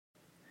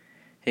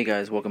Hey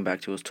guys, welcome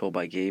back to Was Told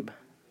by Gabe,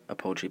 a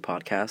poetry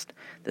podcast.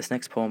 This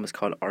next poem is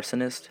called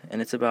Arsonist,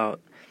 and it's about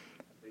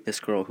this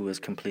girl who has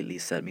completely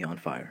set me on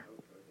fire.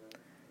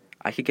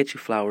 I could get you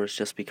flowers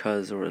just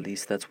because, or at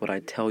least that's what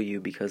I tell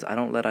you, because I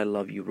don't let I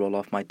love you roll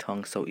off my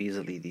tongue so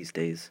easily these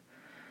days.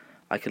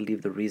 I could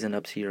leave the reason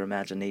up to your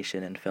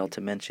imagination and fail to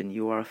mention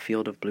you are a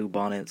field of blue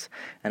bonnets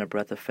and a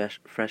breath of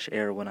fresh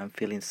air when I'm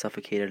feeling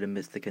suffocated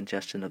amidst the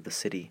congestion of the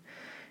city.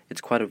 It's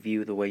quite a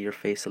view the way your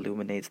face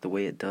illuminates the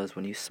way it does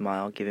when you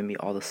smile, giving me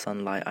all the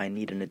sunlight I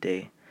need in a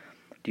day.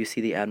 Do you see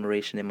the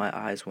admiration in my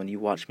eyes when you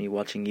watch me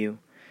watching you?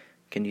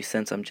 Can you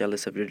sense I'm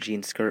jealous of your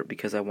jean skirt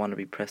because I want to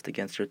be pressed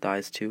against your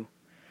thighs too?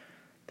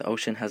 The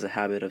ocean has a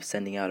habit of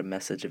sending out a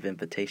message of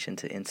invitation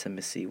to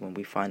intimacy when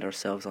we find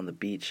ourselves on the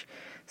beach,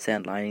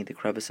 sand lining the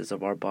crevices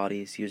of our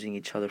bodies, using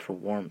each other for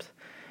warmth.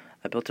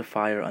 I built a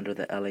fire under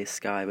the LA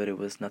sky, but it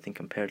was nothing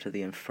compared to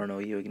the inferno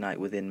you ignite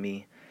within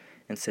me,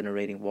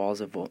 incinerating walls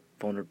of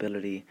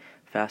vulnerability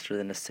faster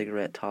than a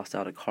cigarette tossed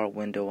out a car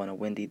window on a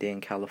windy day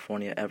in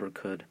California ever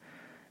could.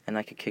 And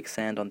I could kick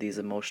sand on these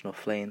emotional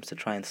flames to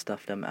try and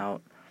stuff them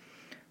out,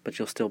 but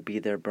you'll still be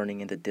there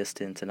burning in the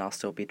distance, and I'll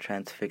still be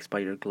transfixed by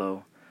your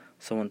glow,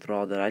 so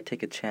enthralled that I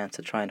take a chance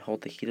to try and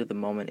hold the heat of the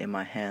moment in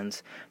my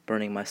hands,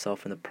 burning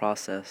myself in the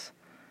process.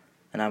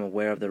 And I'm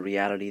aware of the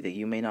reality that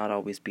you may not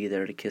always be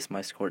there to kiss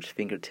my scorched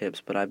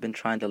fingertips, but I've been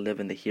trying to live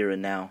in the here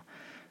and now,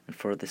 and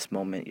for this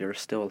moment you're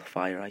still a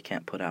fire I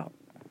can't put out.